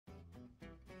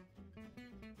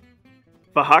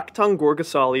Vakhtang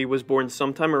Gorgasali was born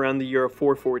sometime around the year of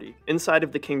 440, inside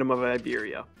of the Kingdom of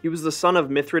Iberia. He was the son of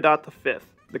Mithridat V,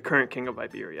 the current king of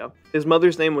Iberia. His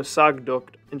mother's name was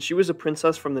Sagdukt, and she was a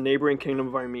princess from the neighboring kingdom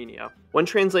of Armenia. When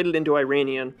translated into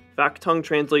Iranian, Vakhtang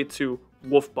translates to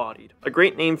wolf-bodied, a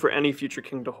great name for any future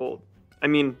king to hold. I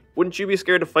mean, wouldn't you be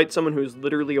scared to fight someone who's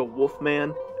literally a wolf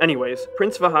man? Anyways,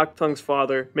 Prince Vakhtang's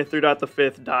father, Mithridat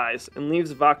V, dies and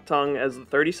leaves Vakhtang as the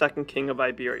 32nd king of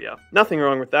Iberia. Nothing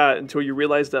wrong with that until you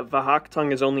realize that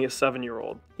Vakhtang is only a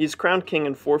 7-year-old. He's crowned king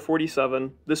in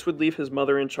 447. This would leave his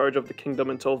mother in charge of the kingdom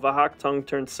until Vakhtang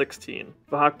turned 16.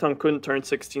 Vakhtang couldn't turn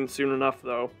 16 soon enough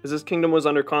though, as his kingdom was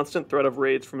under constant threat of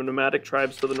raids from nomadic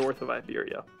tribes to the north of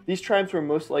Iberia. These tribes were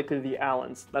most likely the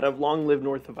Alans, that have long lived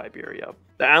north of Iberia.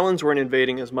 The Alans weren't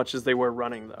invading as much as they were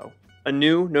running though. A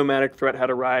new nomadic threat had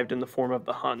arrived in the form of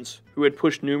the Huns, who had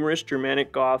pushed numerous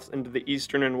Germanic Goths into the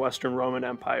Eastern and Western Roman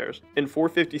empires. In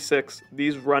 456,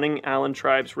 these running Alan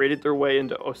tribes raided their way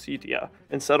into Ossetia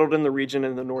and settled in the region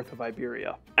in the north of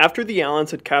Iberia. After the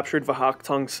Alans had captured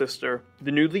Vakhtang's sister,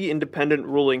 the newly independent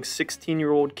ruling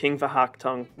 16-year-old King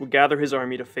Vakhtang would gather his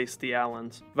army to face the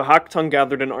Alans. Vakhtang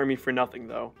gathered an army for nothing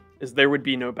though, as there would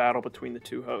be no battle between the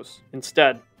two hosts.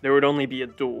 Instead, there would only be a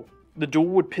duel. The duel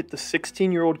would pit the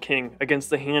 16-year-old king against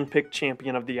the hand-picked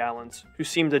champion of the Alans, who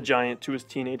seemed a giant to his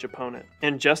teenage opponent.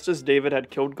 And just as David had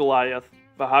killed Goliath,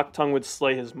 Vakhtang would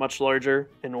slay his much larger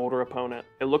and older opponent.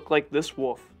 It looked like this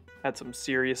wolf had some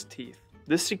serious teeth.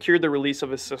 This secured the release of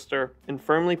his sister and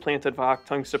firmly planted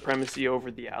Vakhtang's supremacy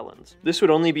over the Alans. This would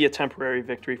only be a temporary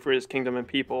victory for his kingdom and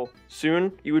people.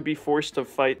 Soon, he would be forced to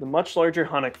fight the much larger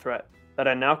Hunnic threat that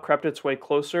had now crept its way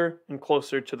closer and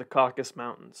closer to the Caucasus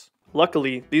Mountains.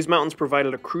 Luckily, these mountains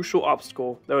provided a crucial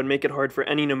obstacle that would make it hard for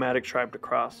any nomadic tribe to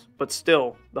cross, but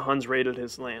still, the Huns raided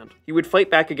his land. He would fight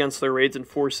back against their raids in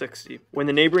 460, when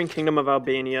the neighboring kingdom of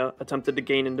Albania attempted to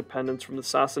gain independence from the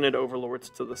Sassanid overlords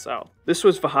to the south. This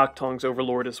was Vakhtang's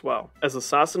overlord as well, as the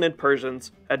Sassanid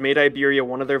Persians had made Iberia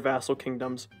one of their vassal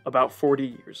kingdoms about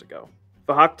 40 years ago.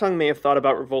 Vakhtang may have thought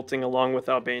about revolting along with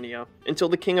Albania, until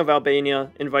the king of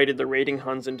Albania invited the raiding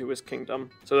Huns into his kingdom,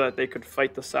 so that they could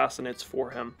fight the Sassanids for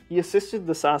him. He assisted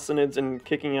the Sassanids in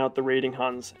kicking out the raiding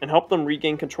Huns, and helped them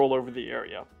regain control over the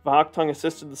area. Vakhtang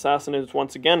assisted the Sassanids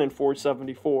once again in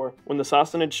 474, when the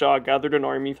Sassanid Shah gathered an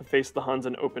army to face the Huns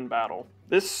in open battle.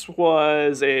 This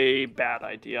was a bad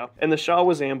idea, and the Shah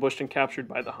was ambushed and captured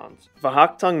by the Huns.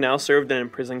 Vakhtang now served an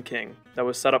imprisoned king that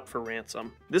was set up for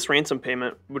ransom. This ransom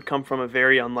payment would come from a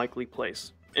very unlikely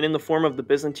place, and in the form of the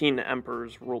Byzantine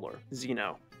emperor's ruler,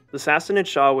 Zeno. The Sassanid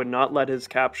Shah would not let his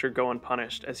capture go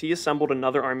unpunished, as he assembled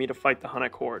another army to fight the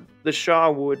Hunnic horde. The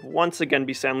Shah would once again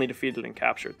be soundly defeated and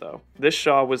captured though. This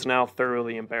Shah was now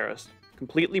thoroughly embarrassed,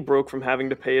 completely broke from having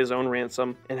to pay his own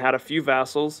ransom, and had a few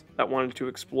vassals that wanted to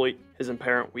exploit his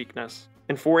apparent weakness.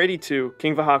 In 482,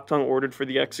 King Vakhtang ordered for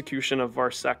the execution of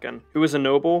Varsechin, who was a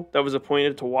noble that was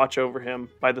appointed to watch over him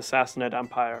by the Sassanid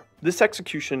Empire. This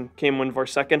execution came when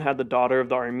Varsechin had the daughter of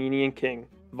the Armenian king,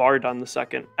 Vardan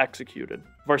II, executed.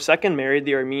 Varsechin married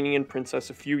the Armenian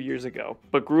princess a few years ago,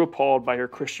 but grew appalled by her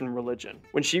Christian religion.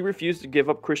 When she refused to give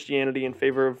up Christianity in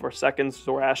favor of Varsechin's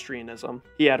Zoroastrianism,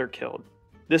 he had her killed.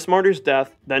 This martyr's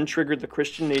death then triggered the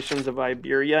Christian nations of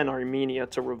Iberia and Armenia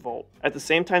to revolt. At the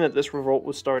same time that this revolt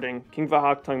was starting, King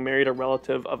Vakhtang married a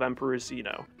relative of Emperor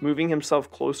Zeno, moving himself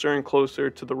closer and closer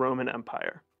to the Roman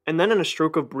Empire. And then in a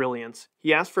stroke of brilliance,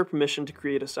 he asked for permission to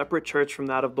create a separate church from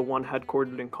that of the one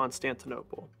headquartered in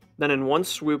Constantinople. Then in one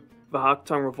swoop,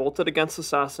 Vakhtang revolted against the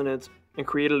Sassanids and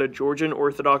created a Georgian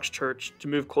Orthodox Church to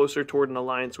move closer toward an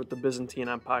alliance with the Byzantine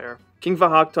Empire. King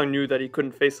Vakhtang knew that he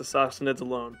couldn't face the Sassanids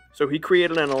alone, so he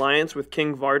created an alliance with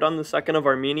King Vardan II of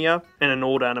Armenia and an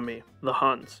old enemy, the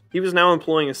Huns. He was now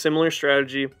employing a similar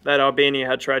strategy that Albania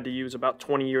had tried to use about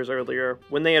 20 years earlier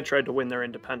when they had tried to win their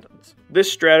independence.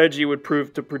 This strategy would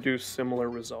prove to produce similar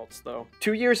results though.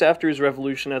 2 years after his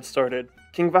revolution had started,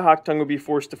 King Vakhtang would be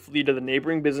forced to flee to the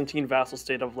neighboring Byzantine vassal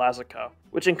state of Lazica,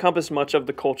 which encompassed much of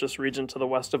the Colchis region to the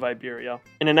west of Iberia.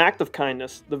 In an act of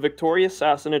kindness, the victorious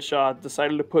Sassanid Shah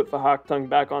decided to put Vakhtang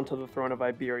back onto the throne of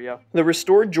Iberia. The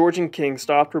restored Georgian king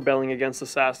stopped rebelling against the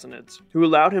Sassanids, who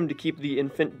allowed him to keep the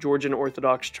infant Georgian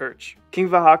Orthodox Church. King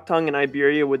Vakhtang and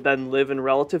Iberia would then live in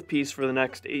relative peace for the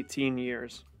next 18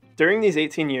 years. During these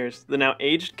 18 years, the now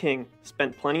aged king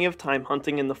spent plenty of time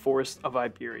hunting in the forests of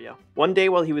Iberia. One day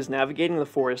while he was navigating the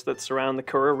forests that surround the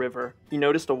Kura River, he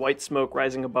noticed a white smoke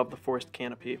rising above the forest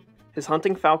canopy. His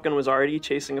hunting falcon was already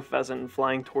chasing a pheasant and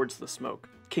flying towards the smoke.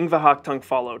 King Vakhtang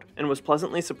followed, and was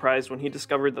pleasantly surprised when he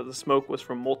discovered that the smoke was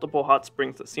from multiple hot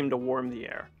springs that seemed to warm the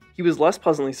air. He was less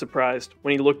pleasantly surprised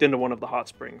when he looked into one of the hot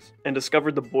springs and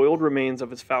discovered the boiled remains of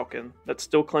his falcon that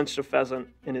still clenched a pheasant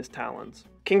in his talons.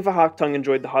 King Vakhtang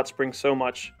enjoyed the hot springs so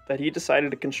much that he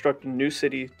decided to construct a new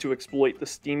city to exploit the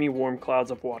steamy warm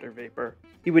clouds of water vapor.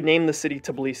 He would name the city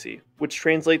Tbilisi, which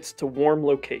translates to warm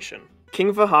location.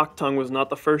 King Vakhtang was not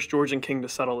the first Georgian king to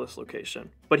settle this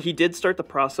location, but he did start the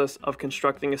process of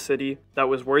constructing a city that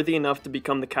was worthy enough to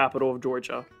become the capital of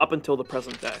Georgia up until the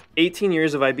present day. 18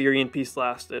 years of Iberian peace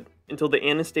lasted, until the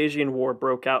Anastasian War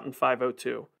broke out in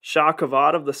 502. Shah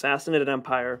Kavad of the Sassanid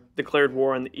Empire declared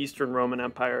war on the Eastern Roman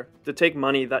Empire to take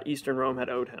money that Eastern Rome had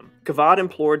owed him. Kavad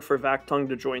implored for Vakhtang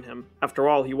to join him, after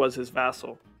all he was his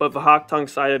vassal, but Vakhtang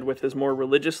sided with his more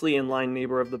religiously in-line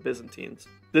neighbor of the Byzantines.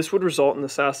 This would result in the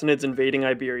Sassanids invading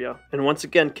Iberia, and once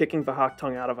again kicking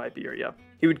Vakhtang out of Iberia.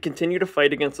 He would continue to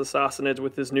fight against the Sassanids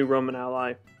with his new Roman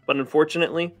ally, but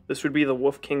unfortunately, this would be the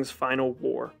Wolf King's final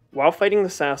war. While fighting the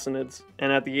Sassanids,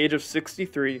 and at the age of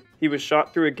 63, he was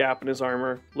shot through a gap in his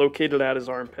armor, located at his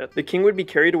armpit. The king would be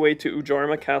carried away to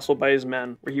Ujarma Castle by his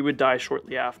men, where he would die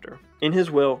shortly after. In his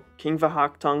will, King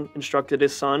Vakhtang instructed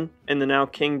his son, and the now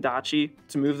King Dachi,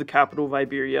 to move the capital of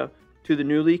Iberia to the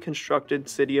newly constructed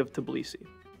city of Tbilisi.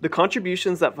 The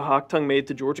contributions that Vakhtang made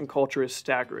to Georgian culture is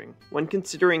staggering, when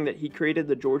considering that he created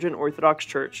the Georgian Orthodox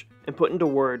Church and put into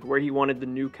word where he wanted the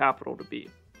new capital to be.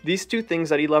 These two things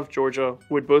that he left Georgia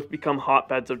would both become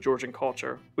hotbeds of Georgian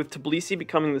culture, with Tbilisi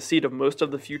becoming the seat of most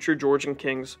of the future Georgian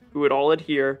kings who would all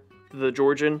adhere to the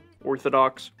Georgian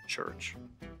Orthodox Church.